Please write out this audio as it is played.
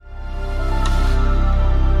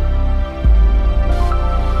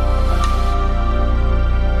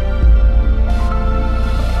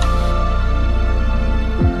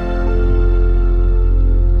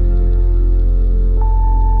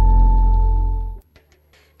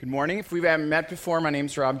Good morning. If we haven't met before, my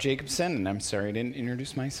name's Rob Jacobson, and I'm sorry I didn't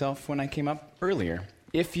introduce myself when I came up earlier.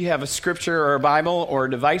 If you have a scripture or a Bible or a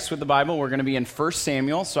device with the Bible, we're going to be in 1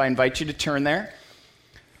 Samuel, so I invite you to turn there.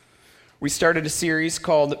 We started a series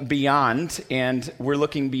called Beyond, and we're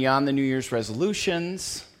looking beyond the New Year's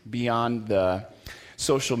resolutions, beyond the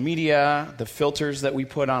social media, the filters that we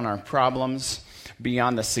put on our problems,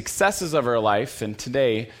 beyond the successes of our life, and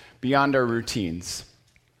today, beyond our routines.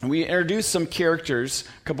 We introduced some characters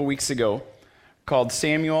a couple weeks ago called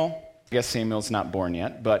Samuel. I guess Samuel's not born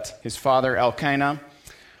yet, but his father Elkanah,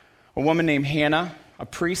 a woman named Hannah, a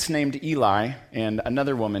priest named Eli, and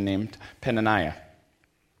another woman named Peninnah.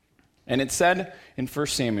 And it said in 1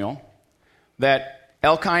 Samuel that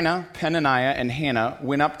Elkanah, Peninnah, and Hannah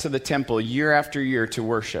went up to the temple year after year to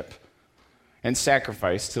worship and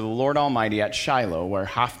sacrifice to the Lord Almighty at Shiloh, where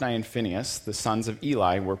Hophni and Phinehas, the sons of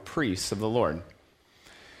Eli, were priests of the Lord.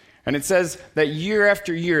 And it says that year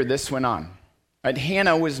after year this went on. And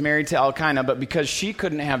Hannah was married to Elkanah, but because she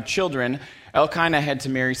couldn't have children, Elkanah had to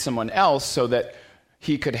marry someone else so that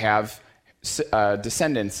he could have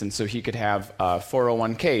descendants, and so he could have a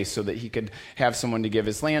 401k, so that he could have someone to give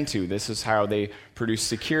his land to. This is how they produced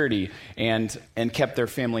security and kept their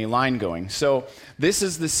family line going. So this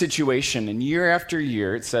is the situation, and year after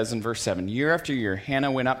year, it says in verse 7, year after year,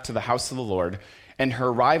 Hannah went up to the house of the Lord, and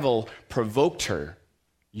her rival provoked her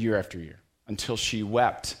year after year, until she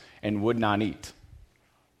wept and would not eat.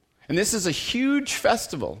 And this is a huge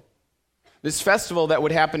festival. This festival that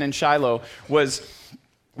would happen in Shiloh was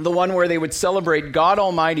the one where they would celebrate God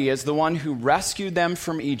Almighty as the one who rescued them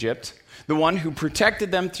from Egypt, the one who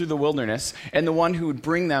protected them through the wilderness, and the one who would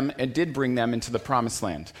bring them and did bring them into the promised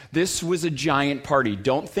land. This was a giant party.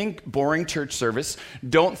 Don't think boring church service.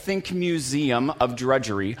 Don't think museum of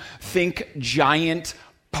drudgery. Think giant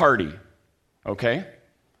party. Okay?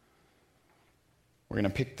 We're going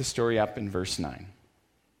to pick the story up in verse 9. It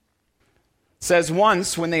says,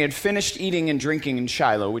 once when they had finished eating and drinking in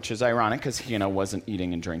Shiloh, which is ironic because Hannah wasn't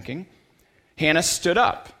eating and drinking, Hannah stood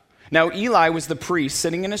up. Now Eli was the priest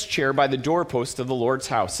sitting in his chair by the doorpost of the Lord's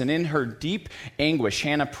house, and in her deep anguish,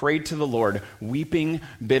 Hannah prayed to the Lord, weeping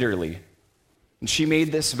bitterly. And she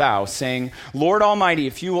made this vow, saying, Lord Almighty,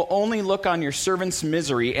 if you will only look on your servant's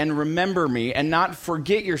misery and remember me and not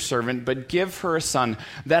forget your servant, but give her a son,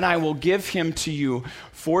 then I will give him to you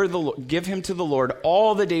give him to the Lord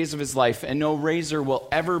all the days of his life, and no razor will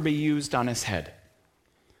ever be used on his head.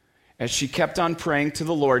 As she kept on praying to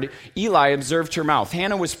the Lord, Eli observed her mouth.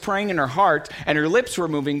 Hannah was praying in her heart, and her lips were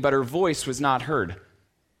moving, but her voice was not heard.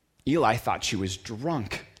 Eli thought she was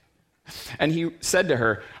drunk. And he said to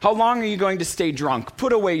her, how long are you going to stay drunk?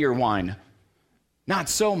 Put away your wine. Not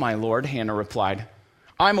so, my lord, Hannah replied.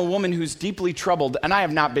 I'm a woman who's deeply troubled, and I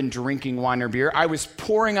have not been drinking wine or beer. I was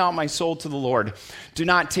pouring out my soul to the Lord. Do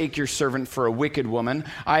not take your servant for a wicked woman.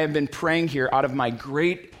 I have been praying here out of my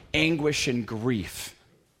great anguish and grief.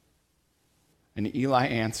 And Eli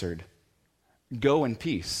answered, go in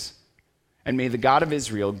peace, and may the God of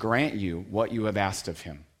Israel grant you what you have asked of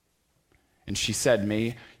him. And she said,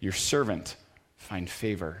 may your servant find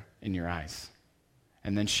favor in your eyes.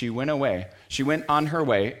 And then she went away. She went on her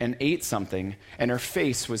way and ate something, and her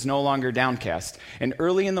face was no longer downcast. And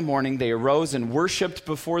early in the morning they arose and worshiped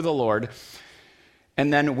before the Lord,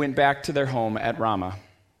 and then went back to their home at Ramah.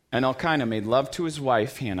 And Elkanah made love to his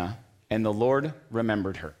wife Hannah, and the Lord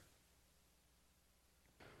remembered her.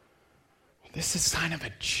 This is kind of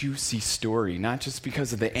a juicy story, not just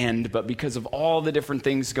because of the end, but because of all the different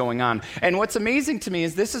things going on. And what's amazing to me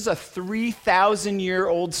is this is a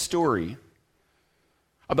 3,000-year-old story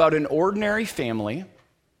about an ordinary family.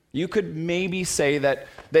 You could maybe say that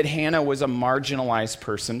Hannah was a marginalized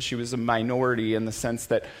person. She was a minority in the sense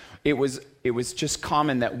that it was just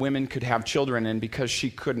common that women could have children, and because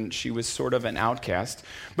she couldn't, she was sort of an outcast.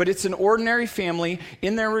 But it's an ordinary family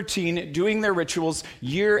in their routine, doing their rituals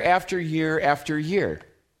year after year after year.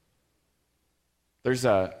 There's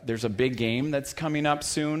a big game that's coming up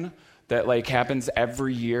soon that happens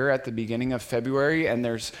every year at the beginning of February, and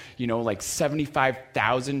there's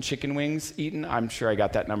 75,000 chicken wings eaten. I'm sure I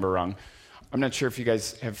got that number wrong. I'm not sure if you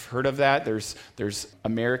guys have heard of that. There's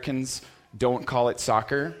Americans don't call it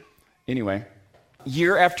soccer. Anyway,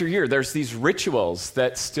 year after year, there's these rituals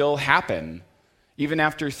that still happen, even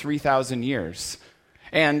after 3,000 years.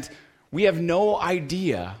 And we have no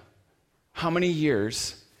idea how many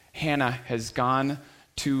years Hannah has gone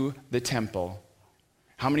to the temple,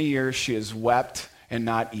 how many years she has wept and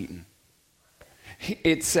not eaten.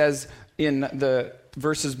 It says in the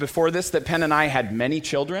verses before this that Peninnah had many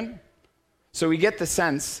children. So we get the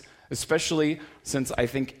sense especially since I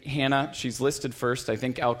think Hannah, she's listed first. I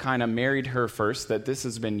think Elkanah married her first, that this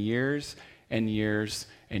has been years and years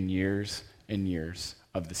and years and years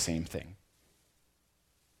of the same thing.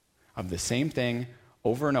 Of the same thing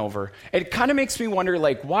over and over. It kind of makes me wonder,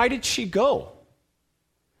 why did she go?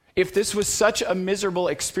 If this was such a miserable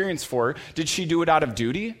experience for her, did she do it out of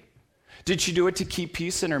duty? Did she do it to keep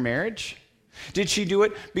peace in her marriage? Did she do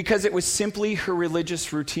it because it was simply her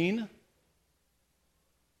religious routine?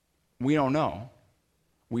 We don't know.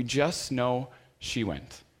 We just know she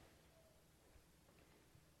went.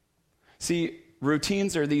 See,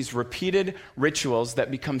 routines are these repeated rituals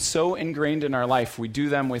that become so ingrained in our life, we do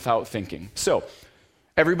them without thinking. So,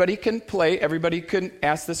 everybody can play. Everybody can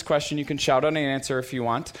ask this question. You can shout out an answer if you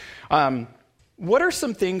want. What are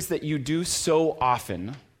some things that you do so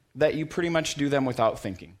often that you pretty much do them without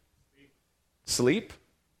thinking? Sleep.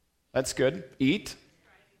 That's good. Eat.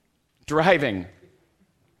 Driving.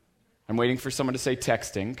 I'm waiting for someone to say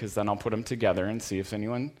texting, because then I'll put them together and see if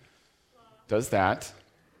anyone does that.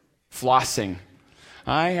 Flossing.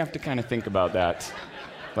 I have to kind of think about that.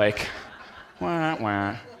 Wah,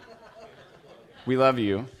 wah. We love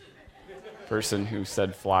you, person who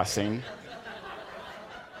said flossing.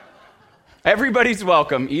 Everybody's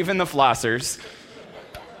welcome, even the flossers.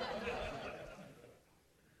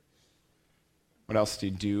 What else do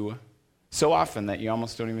you do so often that you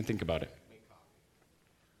almost don't even think about it?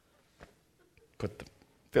 Put the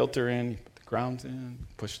filter in, you put the grounds in,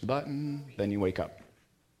 push the button, then you wake up.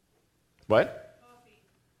 What?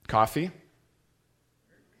 Coffee?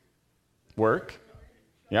 Work?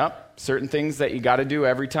 Yep. Certain things that you got to do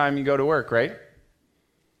every time you go to work, right?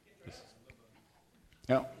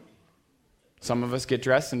 Yep. Some of us get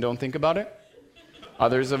dressed and don't think about it.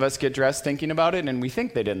 Others of us get dressed thinking about it, and we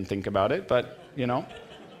think they didn't think about it, but,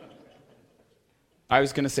 I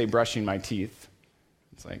was going to say brushing my teeth.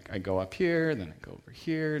 It's I go up here, then I go over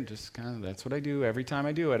here, and just kind of, that's what I do every time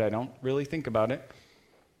I do it. I don't really think about it.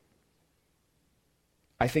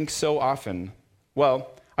 I think so often,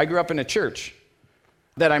 I grew up in a church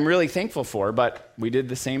that I'm really thankful for, but we did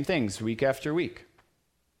the same things week after week.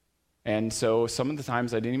 And so some of the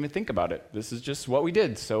times I didn't even think about it. This is just what we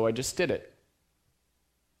did, so I just did it.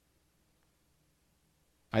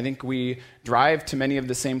 I think we drive to many of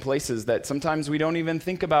the same places that sometimes we don't even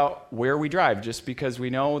think about where we drive, just because we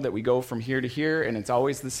know that we go from here to here and it's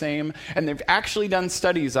always the same. And they've actually done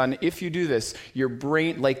studies on, if you do this, your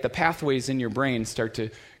brain, the pathways in your brain start to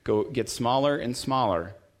get smaller and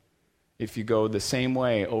smaller if you go the same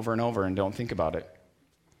way over and over and don't think about it.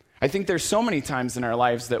 I think there's so many times in our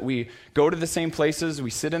lives that we go to the same places,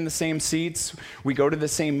 we sit in the same seats, we go to the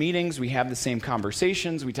same meetings, we have the same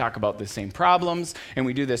conversations, we talk about the same problems, and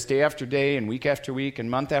we do this day after day and week after week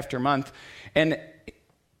and month after month. And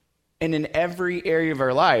in every area of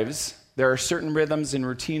our lives, there are certain rhythms and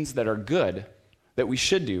routines that are good, that we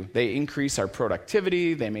should do. They increase our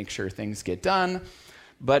productivity, they make sure things get done,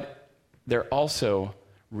 but they're also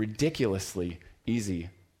ridiculously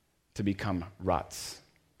easy to become ruts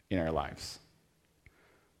in our lives.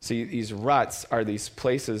 See, these ruts are these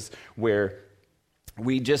places where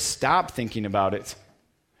we just stop thinking about it.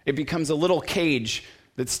 It becomes a little cage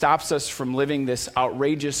that stops us from living this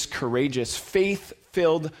outrageous, courageous,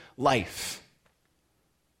 faith-filled life.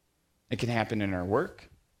 It can happen in our work.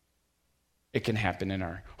 It can happen in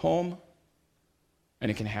our home.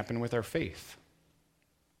 And it can happen with our faith.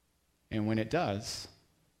 And when it does,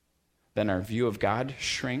 then our view of God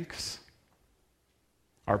shrinks.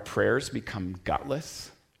 Our prayers become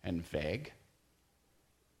gutless and vague,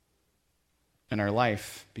 and our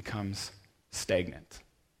life becomes stagnant.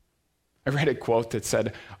 I read a quote that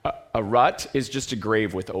said, a rut is just a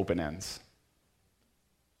grave with open ends.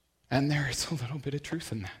 And there is a little bit of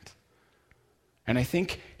truth in that. And I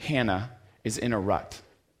think Hannah is in a rut.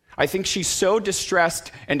 I think she's so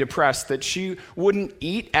distressed and depressed that she wouldn't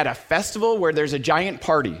eat at a festival where there's a giant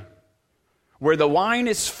party, where the wine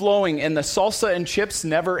is flowing and the salsa and chips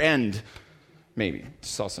never end. Maybe,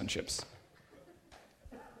 salsa and chips.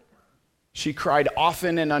 She cried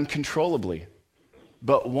often and uncontrollably.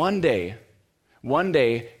 But one day,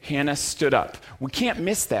 Hannah stood up. We can't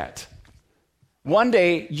miss that. One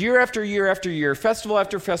day, year after year after year, festival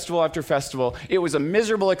after festival after festival, it was a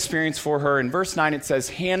miserable experience for her. In verse 9, it says,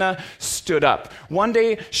 Hannah stood up. One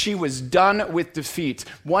day, she was done with defeat.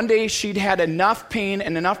 One day, she'd had enough pain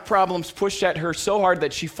and enough problems pushed at her so hard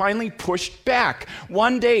that she finally pushed back.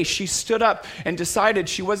 One day, she stood up and decided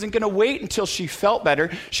she wasn't going to wait until she felt better.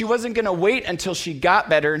 She wasn't going to wait until she got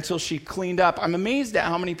better, until she cleaned up. I'm amazed at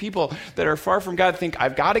how many people that are far from God think,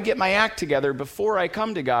 I've got to get my act together before I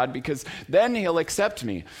come to God, because then He'll accept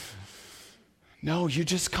me. No, you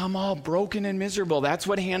just come all broken and miserable. That's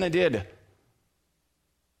what Hannah did.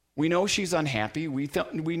 We know she's unhappy. We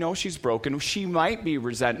know she's broken. She might be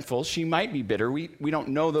resentful. She might be bitter. We don't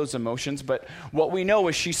know those emotions, but what we know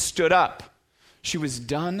is she stood up. She was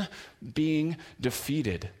done being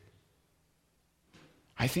defeated.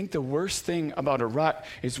 I think the worst thing about a rut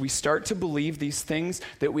is we start to believe these things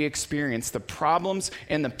that we experience, the problems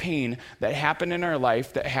and the pain that happen in our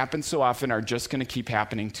life that happen so often are just going to keep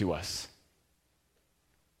happening to us.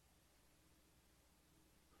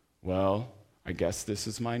 Well, I guess this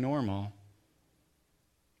is my normal.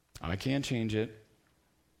 I can't change it.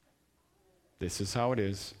 This is how it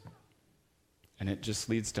is. And it just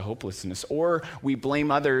leads to hopelessness. Or we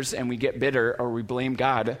blame others and we get bitter, or we blame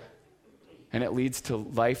God, and it leads to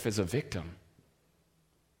life as a victim.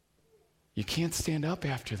 You can't stand up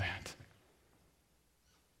after that.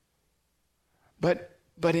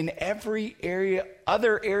 But in every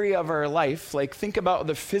other area of our life, like think about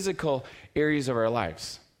the physical areas of our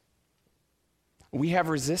lives. We have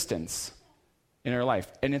resistance in our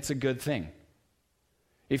life, and it's a good thing.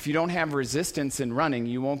 If you don't have resistance in running,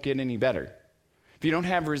 you won't get any better. If you don't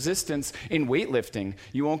have resistance in weightlifting,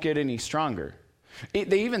 you won't get any stronger.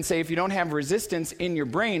 They even say if you don't have resistance in your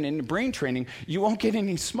brain, in brain training, you won't get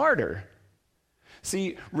any smarter.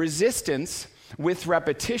 See, resistance with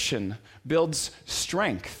repetition builds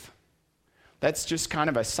strength. That's just kind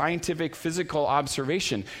of a scientific, physical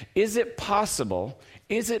observation. Is it possible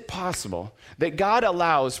that God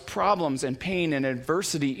allows problems and pain and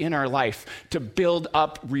adversity in our life to build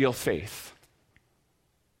up real faith?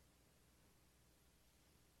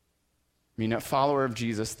 I mean, a follower of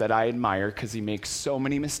Jesus that I admire because he makes so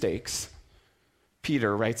many mistakes,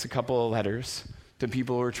 Peter writes a couple of letters to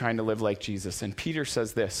people who are trying to live like Jesus. And Peter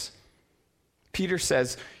says this. Peter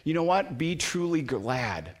says, you know what? Be truly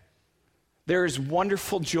glad. There is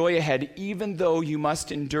wonderful joy ahead, even though you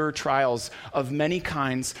must endure trials of many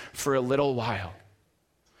kinds for a little while.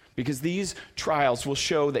 Because these trials will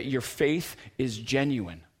show that your faith is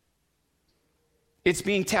genuine. It's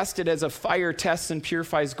being tested as a fire tests and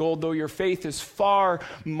purifies gold, though your faith is far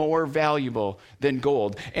more valuable than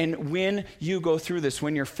gold. And when you go through this,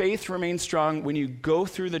 when your faith remains strong, when you go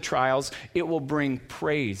through the trials, it will bring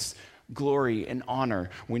praise, glory, and honor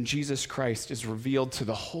when Jesus Christ is revealed to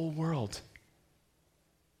the whole world.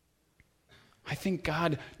 I think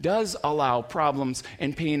God does allow problems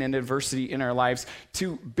and pain and adversity in our lives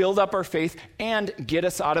to build up our faith and get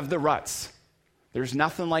us out of the ruts. There's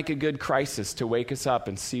nothing like a good crisis to wake us up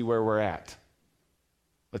and see where we're at.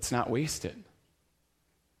 Let's not waste it.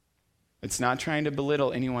 It's not trying to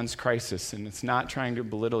belittle anyone's crisis, and it's not trying to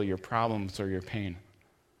belittle your problems or your pain.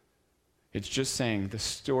 It's just saying the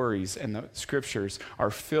stories and the scriptures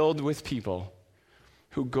are filled with people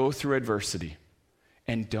who go through adversity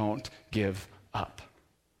and don't give up.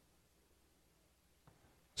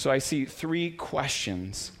 So I see three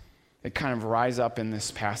questions that kind of rise up in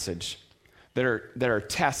this passage that are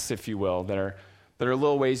tests, if you will, that are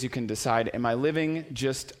little ways you can decide, am I living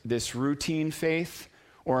just this routine faith,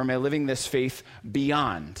 or am I living this faith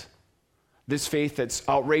beyond? This faith that's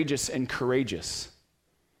outrageous and courageous.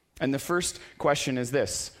 And the first question is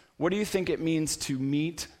this: what do you think it means to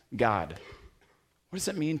meet God? What does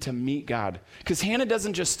it mean to meet God? Because Hannah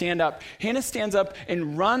doesn't just stand up. Hannah stands up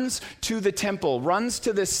and runs to the temple, runs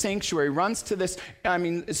to this sanctuary, runs to this,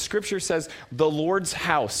 Scripture says the Lord's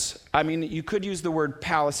house. You could use the word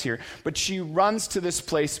palace here, but she runs to this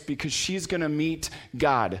place because she's going to meet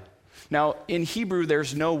God. Now, in Hebrew,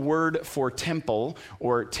 there's no word for temple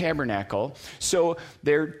or tabernacle. So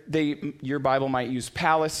your Bible might use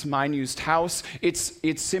palace, mine used house.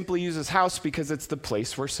 It simply uses house because it's the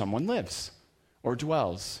place where someone lives or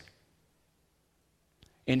dwells.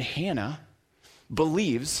 And Hannah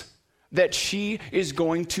believes that she is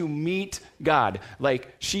going to meet God.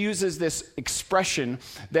 Like, she uses this expression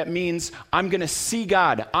that means, I'm going to see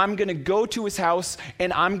God. I'm going to go to his house,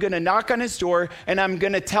 and I'm going to knock on his door, and I'm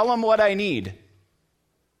going to tell him what I need.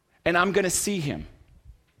 And I'm going to see him.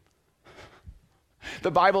 The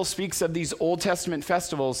Bible speaks of these Old Testament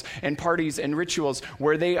festivals and parties and rituals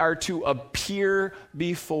where they are to appear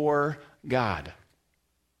before God.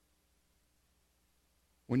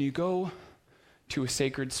 When you go to a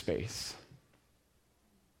sacred space,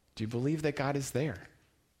 do you believe that God is there?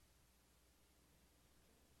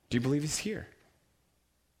 Do you believe he's here?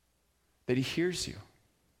 That he hears you?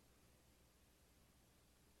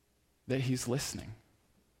 That he's listening?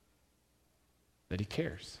 That he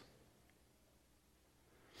cares?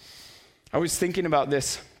 I was thinking about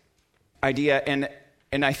this idea, and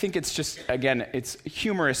And I think it's just, again, it's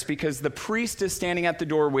humorous because the priest is standing at the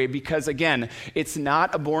doorway because, again, it's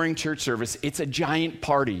not a boring church service. It's a giant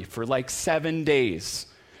party for like 7 days.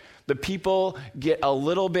 The people get a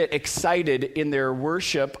little bit excited in their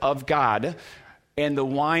worship of God, and the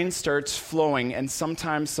wine starts flowing, and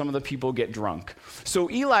sometimes some of the people get drunk.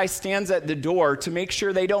 So Eli stands at the door to make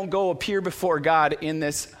sure they don't go appear before God in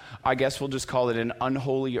this, I guess we'll just call it an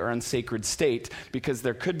unholy or unsacred state, because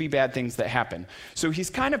there could be bad things that happen. So he's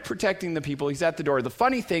kind of protecting the people. He's at the door. The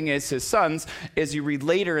funny thing is his sons, as you read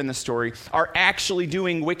later in the story, are actually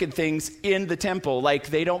doing wicked things in the temple, like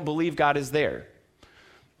they don't believe God is there.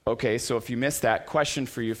 Okay, so if you missed that, question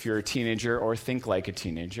for you if you're a teenager or think like a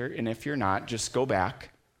teenager, and if you're not, just go back.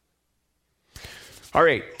 All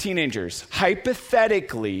right, teenagers,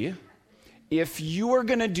 hypothetically, if you are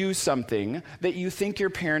going to do something that you think your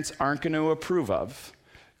parents aren't going to approve of,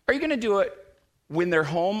 are you going to do it when they're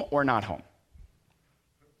home or not home?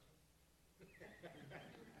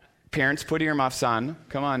 Parents, put earmuffs on.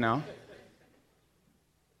 Come on now.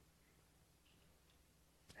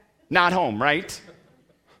 Not home, right?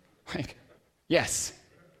 Like, yes.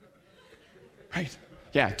 Right?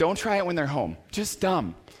 Yeah, don't try it when they're home. Just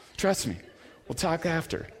dumb. Trust me. We'll talk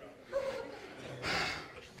after.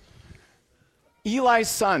 Eli's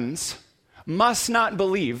sons must not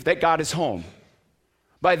believe that God is home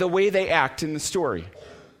by the way they act in the story.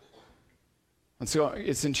 Let's go.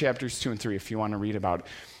 It's in chapters 2 and 3 if you want to read about it.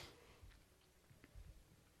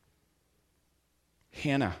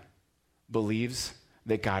 Hannah believes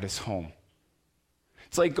that God is home.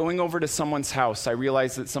 It's like going over to someone's house. I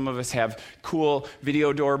realize that some of us have cool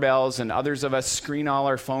video doorbells and others of us screen all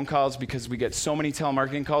our phone calls because we get so many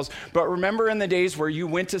telemarketing calls. But remember in the days where you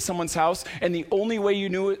went to someone's house and the only way you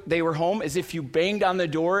knew they were home is if you banged on the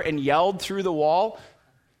door and yelled through the wall?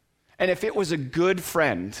 And if it was a good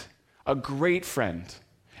friend, a great friend,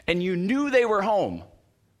 and you knew they were home,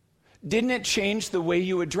 didn't it change the way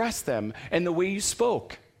you addressed them and the way you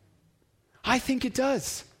spoke? I think it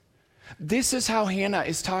does. This is how Hannah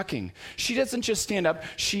is talking. She doesn't just stand up,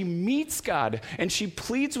 she meets God and she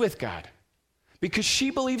pleads with God because she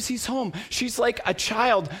believes he's home. She's like a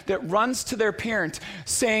child that runs to their parent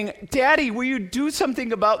saying, "Daddy, will you do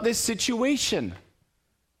something about this situation?"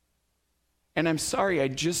 And I'm sorry, I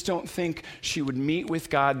just don't think she would meet with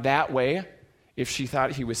God that way if she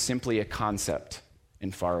thought he was simply a concept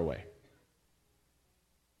and far away.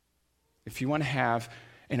 If you want to have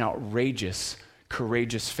an outrageous,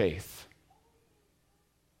 courageous faith,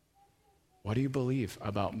 what do you believe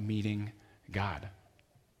about meeting God?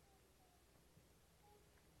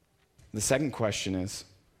 The second question is,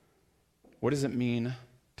 what does it mean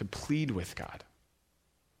to plead with God?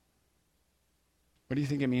 What do you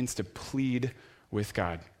think it means to plead with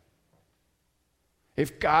God?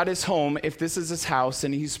 If God is home, if this is his house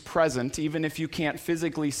and he's present, even if you can't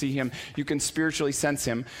physically see him, you can spiritually sense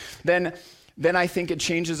him, then I think it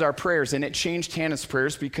changes our prayers. And it changed Hannah's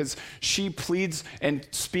prayers because she pleads and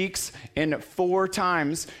speaks in 4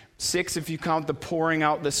 times, 6 if you count the pouring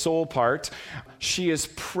out the soul part. She is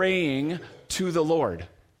praying to the Lord.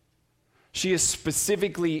 She is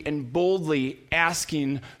specifically and boldly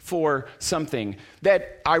asking for something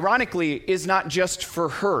that, ironically, is not just for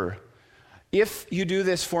her. If you do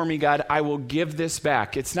this for me, God, I will give this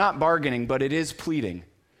back. It's not bargaining, but it is pleading.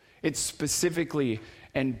 It's specifically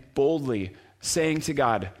and boldly saying to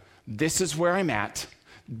God, this is where I'm at.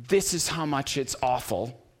 This is how much it's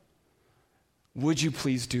awful. Would you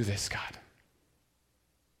please do this, God?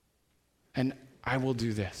 And I will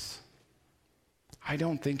do this. I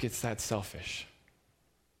don't think it's that selfish.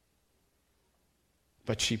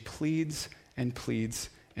 But she pleads and pleads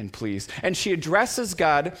and pleads. And she addresses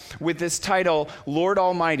God with this title, Lord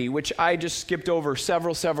Almighty, which I just skipped over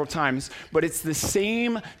several times, but it's the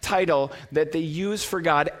same title that they use for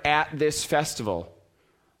God at this festival.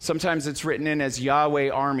 Sometimes it's written in as Yahweh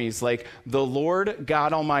armies, like the Lord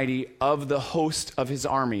God Almighty of the host of his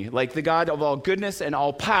army, like the God of all goodness and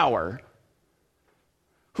all power,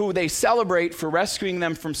 who they celebrate for rescuing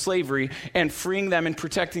them from slavery and freeing them and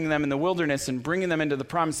protecting them in the wilderness and bringing them into the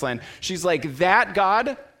promised land. She's like, that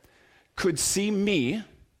God could see me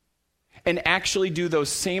and actually do those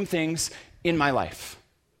same things in my life.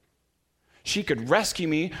 She could rescue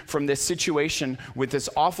me from this situation with this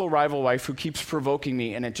awful rival wife who keeps provoking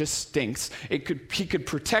me and it just stinks. He could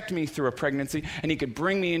protect me through a pregnancy and he could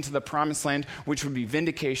bring me into the promised land, which would be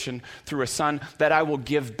vindication through a son that I will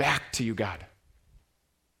give back to you, God.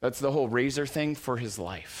 That's the whole razor thing for his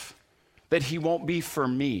life. That he won't be for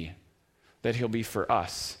me, that he'll be for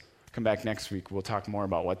us. Come back next week, we'll talk more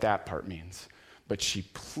about what that part means. But she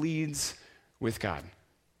pleads with God.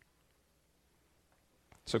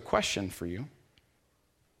 So, question for you.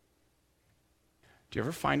 Do you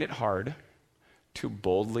ever find it hard to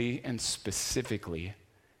boldly and specifically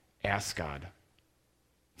ask God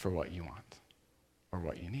for what you want or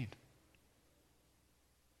what you need?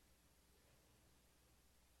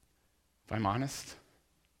 If I'm honest,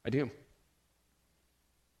 I do.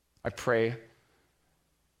 I pray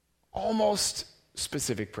almost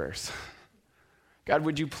specific prayers. God,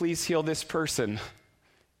 would you please heal this person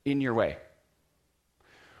in your way?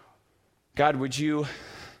 God, would you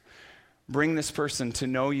bring this person to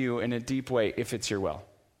know you in a deep way if it's your will?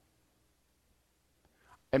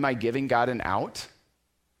 Am I giving God an out?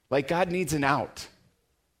 Like, God needs an out.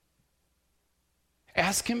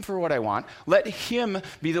 Ask him for what I want. Let him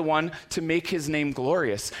be the one to make his name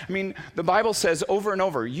glorious. I mean, the Bible says over and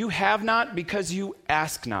over, you have not because you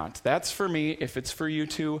ask not. That's for me. If it's for you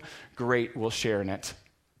too, great, we'll share in it.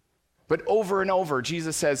 But over and over,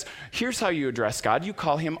 Jesus says, here's how you address God. You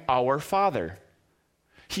call him our Father.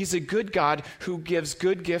 He's a good God who gives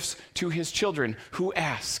good gifts to his children who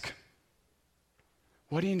ask.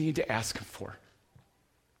 What do you need to ask him for?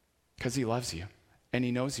 Because he loves you, and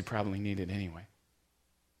he knows you probably need it anyway.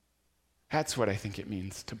 That's what I think it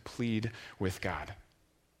means to plead with God.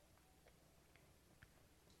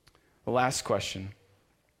 The last question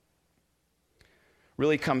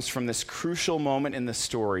really comes from this crucial moment in the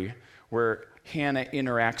story where Hannah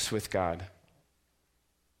interacts with God.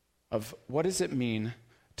 Of what does it mean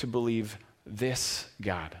to believe this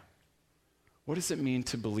God? What does it mean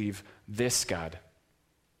to believe this God?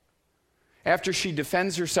 After she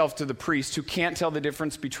defends herself to the priest who can't tell the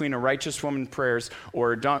difference between a righteous woman's prayers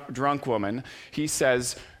or a drunk woman, he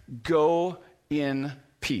says, go in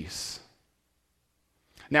peace.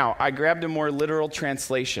 Now, I grabbed a more literal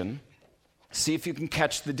translation. See if you can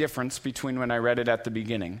catch the difference between when I read it at the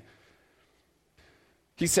beginning.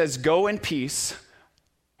 He says, go in peace,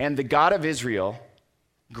 and the God of Israel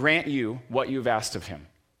grant you what you've asked of him.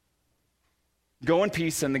 Go in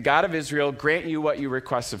peace, and the God of Israel grant you what you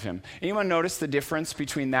request of him. Anyone notice the difference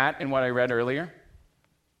between that and what I read earlier?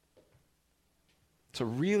 It's a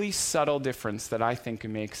really subtle difference that I think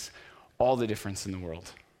makes all the difference in the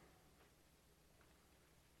world.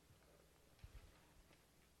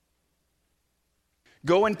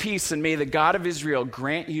 Go in peace, and may the God of Israel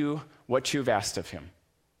grant you what you've asked of him.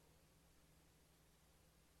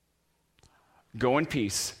 Go in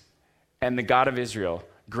peace, and the God of Israel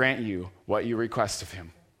grant you what you request of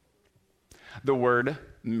him. The word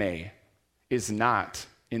may is not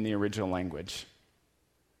in the original language.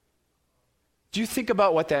 Do you think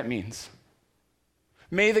about what that means?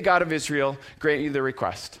 May the God of Israel grant you the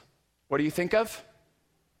request. What do you think of?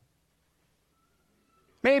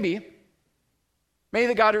 Maybe. May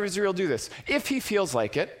the God of Israel do this, if he feels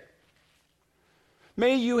like it.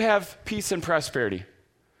 May you have peace and prosperity,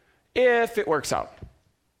 if it works out.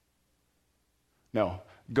 No.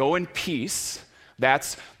 Go in peace.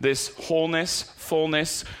 That's this wholeness,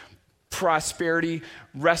 fullness, prosperity,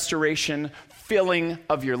 restoration, filling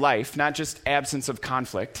of your life, not just absence of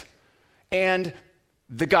conflict. And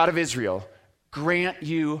the God of Israel grant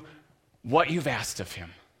you what you've asked of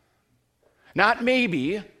him. Not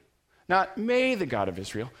maybe, not may the God of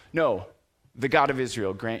Israel. No, the God of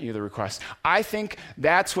Israel grant you the request. I think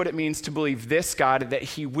that's what it means to believe this God, that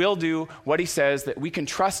he will do what he says, that we can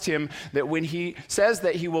trust him, that when he says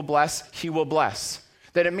that he will bless, he will bless.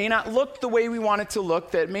 That it may not look the way we want it to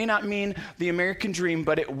look, that it may not mean the American dream,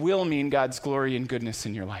 but it will mean God's glory and goodness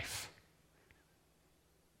in your life.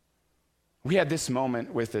 We had this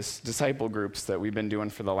moment with this disciple groups that we've been doing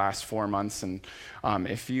for the last 4 months, and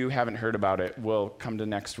if you haven't heard about it, we'll come to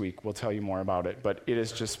next week. We'll tell you more about it, but it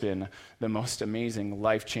has just been the most amazing,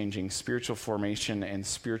 life-changing spiritual formation and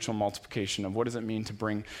spiritual multiplication of what does it mean to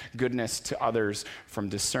bring goodness to others from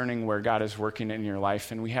discerning where God is working in your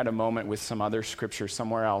life. And we had a moment with some other scripture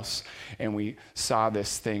somewhere else, and we saw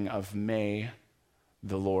this thing of may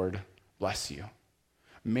the Lord bless you.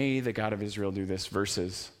 May the God of Israel do this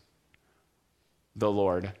versus the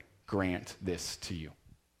Lord grant this to you.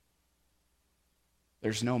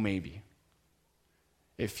 There's no maybe.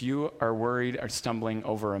 If you are worried or stumbling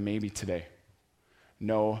over a maybe today,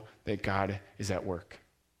 know that God is at work.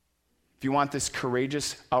 If you want this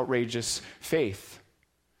courageous, outrageous faith,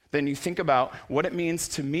 then you think about what it means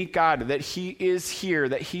to meet God, that he is here,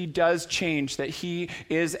 that he does change, that he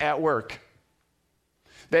is at work.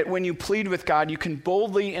 That when you plead with God, you can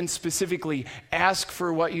boldly and specifically ask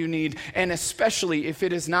for what you need, and especially if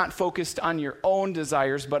it is not focused on your own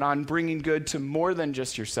desires, but on bringing good to more than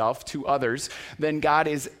just yourself, to others, then God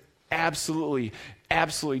is absolutely,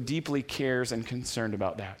 absolutely deeply cares and concerned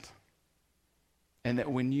about that. And that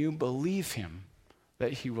when you believe him,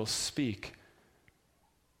 that he will speak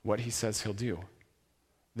what he says he'll do,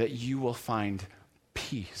 that you will find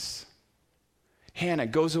peace. Hannah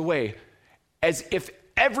goes away as if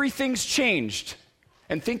everything's changed.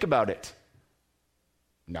 And think about it.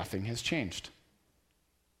 Nothing has changed.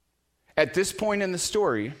 At this point in the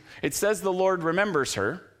story, it says the Lord remembers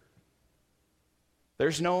her.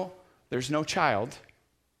 There's no child.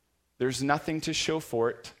 There's nothing to show for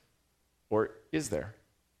it. Or is there?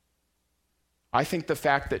 I think the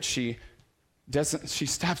fact that she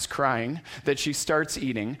stops crying, that she starts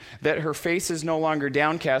eating, that her face is no longer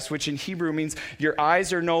downcast, which in Hebrew means your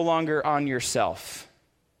eyes are no longer on yourself.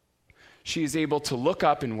 She is able to look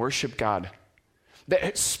up and worship God.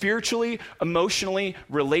 That spiritually, emotionally,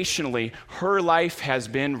 relationally, her life has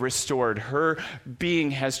been restored. Her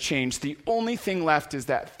being has changed. The only thing left is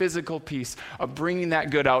that physical piece of bringing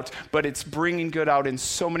that good out, but it's bringing good out in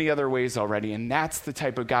so many other ways already, and that's the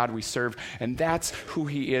type of God we serve, and that's who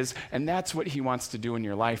he is, and that's what he wants to do in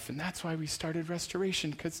your life, and that's why we started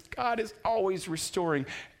Restoration, because God is always restoring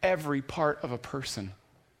every part of a person,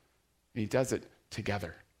 and he does it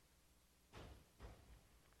together.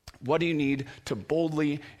 What do you need to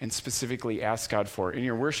boldly and specifically ask God for? In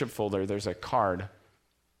your worship folder, there's a card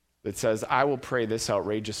that says, I will pray this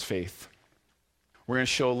outrageous faith. We're going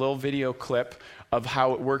to show a little video clip of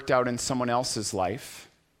how it worked out in someone else's life.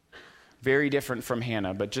 Very different from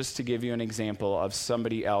Hannah, but just to give you an example of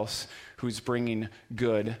somebody else who's bringing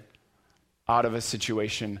good out of a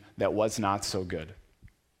situation that was not so good.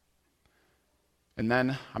 And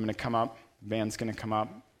then I'm going to come up, band's going to come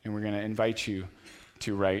up, and we're going to invite you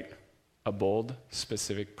to write a bold,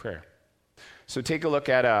 specific prayer. So take a look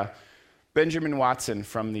at Benjamin Watson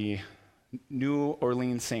from the New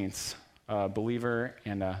Orleans Saints, a believer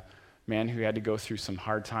and a man who had to go through some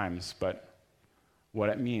hard times, but what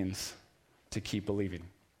it means to keep believing.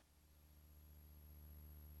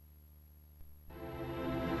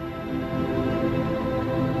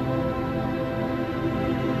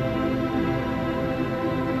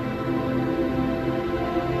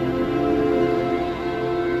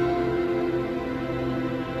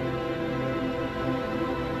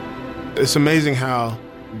 It's amazing how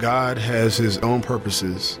God has his own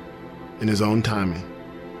purposes in his own timing,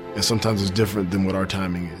 and sometimes it's different than what our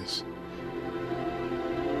timing is.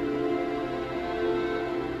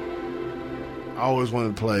 I always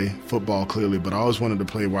wanted to play football, clearly, but I always wanted to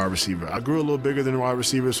play wide receiver. I grew a little bigger than a wide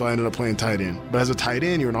receiver, so I ended up playing tight end. But as a tight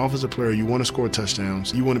end, you're an offensive player. You want to score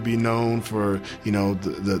touchdowns. You want to be known for,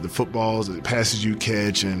 the footballs, the passes you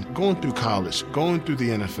catch, and going through college, going through the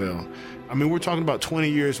NFL. I mean, we're talking about 20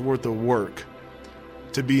 years worth of work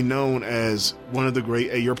to be known as one of the great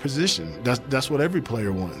at your position. That's what every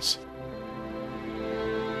player wants.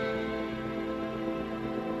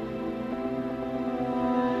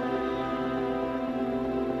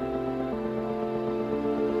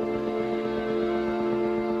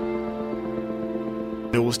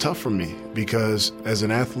 It was tough for me because as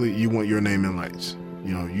an athlete, you want your name in lights.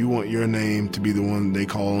 You want your name to be the one they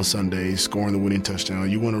call on Sundays, scoring the winning touchdown.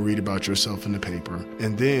 You want to read about yourself in the paper.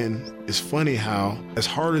 And then it's funny how, as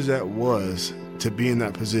hard as that was to be in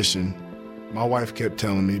that position, my wife kept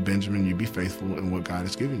telling me, Benjamin, you be faithful in what God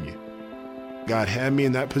has given you. God had me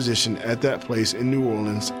in that position at that place in New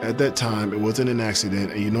Orleans at that time. It wasn't an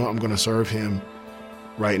accident. And I'm going to serve him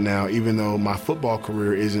right now, even though my football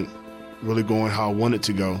career isn't really going how I want it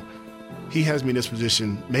to go. He has me in this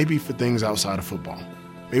position maybe for things outside of football.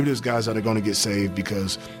 Maybe there's guys that are going to get saved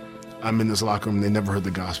because I'm in this locker room and they never heard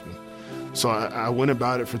the gospel. So I went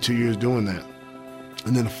about it for 2 years doing that.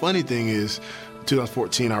 And then the funny thing is, in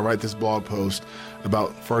 2014, I write this blog post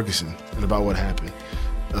about Ferguson and about what happened,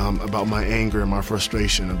 about my anger and my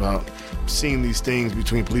frustration, about seeing these things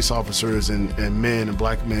between police officers and men and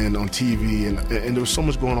black men on TV. And there was so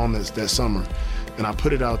much going on that summer. And I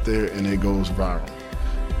put it out there and it goes viral.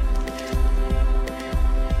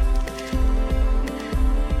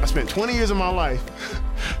 I spent 20 years of my life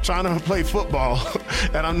trying to play football,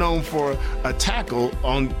 and I'm known for a tackle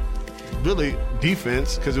on really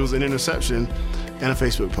defense because it was an interception and a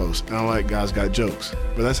Facebook post. And I'm like, God's got jokes,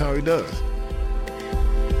 but that's how he does.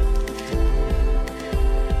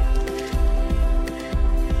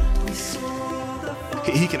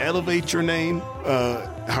 He can elevate your name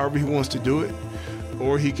however he wants to do it,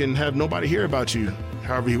 or he can have nobody hear about you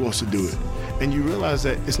however he wants to do it. And you realize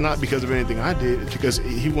that it's not because of anything I did, it's because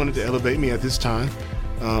he wanted to elevate me at this time.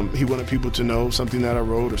 He wanted people to know something that I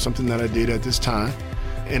wrote or something that I did at this time.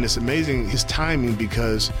 And it's amazing his timing,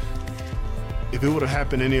 because if it would have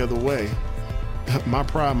happened any other way, my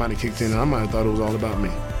pride might have kicked in and I might have thought it was all about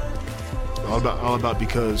me. All about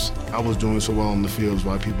because I was doing so well in the fields,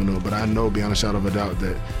 why people know. But I know beyond a shadow of a doubt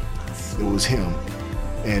that it was him,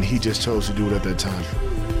 and he just chose to do it at that time.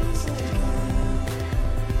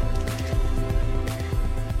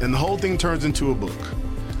 And the whole thing turns into a book,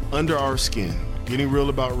 Under Our Skin, getting real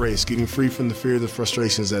about race, getting free from the fears and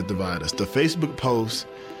frustrations that divide us. The Facebook post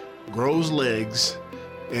grows legs,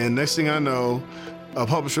 and next thing I know, a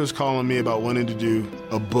publisher is calling me about wanting to do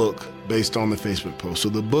a book based on the Facebook post. So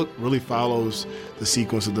the book really follows the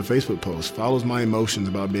sequence of the Facebook post, follows my emotions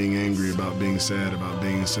about being angry, about being sad, about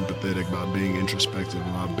being sympathetic, about being introspective,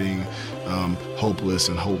 about being hopeless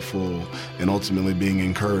and hopeful, and ultimately being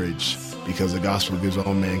encouraged, because the gospel gives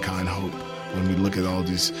all mankind hope. When we look at all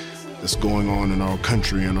that's going on in our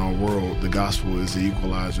country and our world, the gospel is the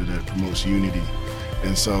equalizer that promotes unity.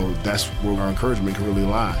 And so that's where our encouragement can really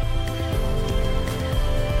lie.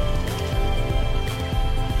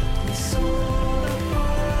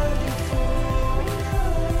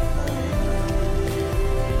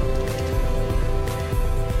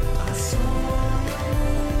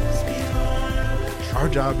 Our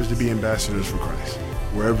job is to be ambassadors for Christ,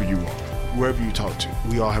 wherever you are, wherever you talk to.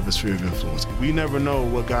 We all have a sphere of influence. We never know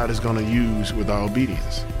what God is going to use with our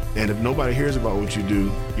obedience. And if nobody hears about what you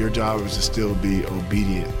do, your job is to still be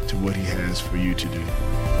obedient to what he has for you to do.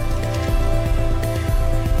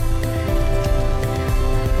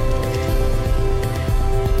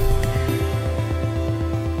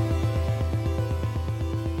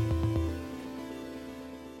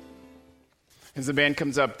 As the band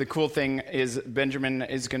comes up, the cool thing is Benjamin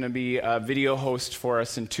is going to be a video host for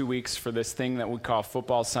us in 2 weeks for this thing that we call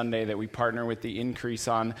Football Sunday that we partner with the Increase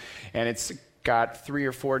on. And it's got 3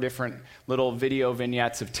 or 4 different little video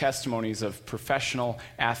vignettes of testimonies of professional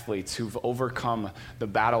athletes who've overcome the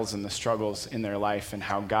battles and the struggles in their life and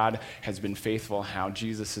how God has been faithful, how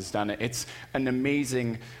Jesus has done it. It's an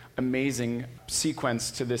amazing sequence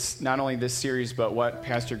to this, not only this series, but what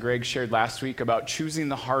Pastor Greg shared last week about choosing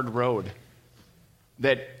the hard road.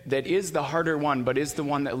 That is the harder one, but is the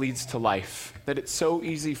one that leads to life. That it's so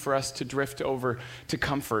easy for us to drift over to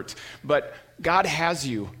comfort. But God has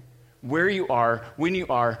you where you are, when you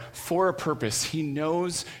are, for a purpose. He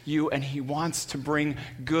knows you, and he wants to bring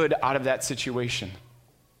good out of that situation.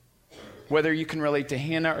 Whether you can relate to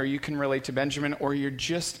Hannah, or you can relate to Benjamin, or you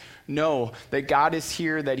just know that God is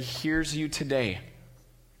here, that he hears you today,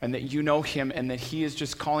 and that you know him, and that he is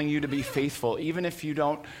just calling you to be faithful. Even if you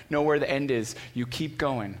don't know where the end is, you keep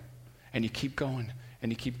going, and you keep going,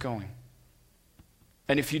 and you keep going.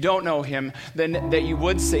 And if you don't know him, then that you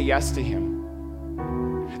would say yes to him.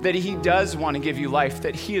 That he does want to give you life,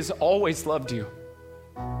 that he has always loved you.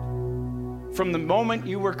 From the moment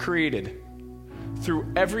you were created,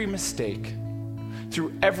 through every mistake,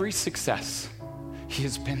 through every success, he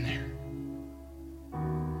has been there.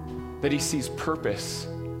 That he sees purpose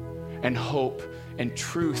and hope and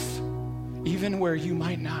truth, even where you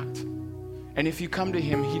might not. And if you come to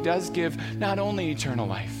him, he does give not only eternal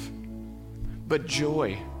life, but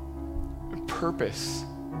joy, purpose,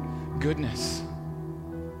 goodness,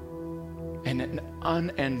 and an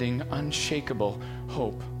unending, unshakable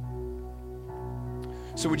hope.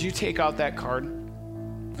 So would you take out that card,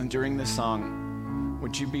 and during the song,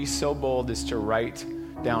 would you be so bold as to write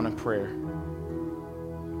down a prayer?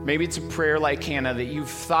 Maybe it's a prayer like Hannah that you've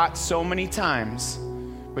thought so many times,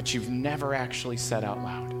 but you've never actually said out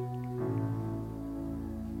loud.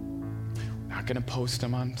 We're not going to post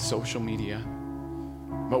them on social media,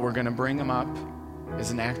 but we're going to bring them up as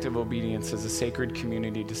an act of obedience, as a sacred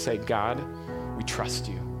community to say, God, we trust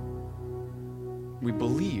you. We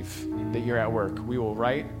believe that you're at work. We will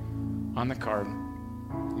write on the card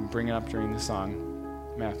and bring it up during the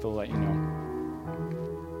song. Matt will let you know.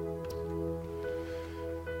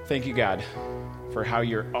 Thank you, God, for how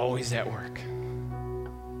you're always at work,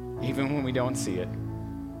 even when we don't see it.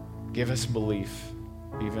 Give us belief,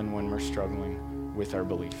 even when we're struggling with our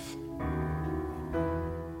belief.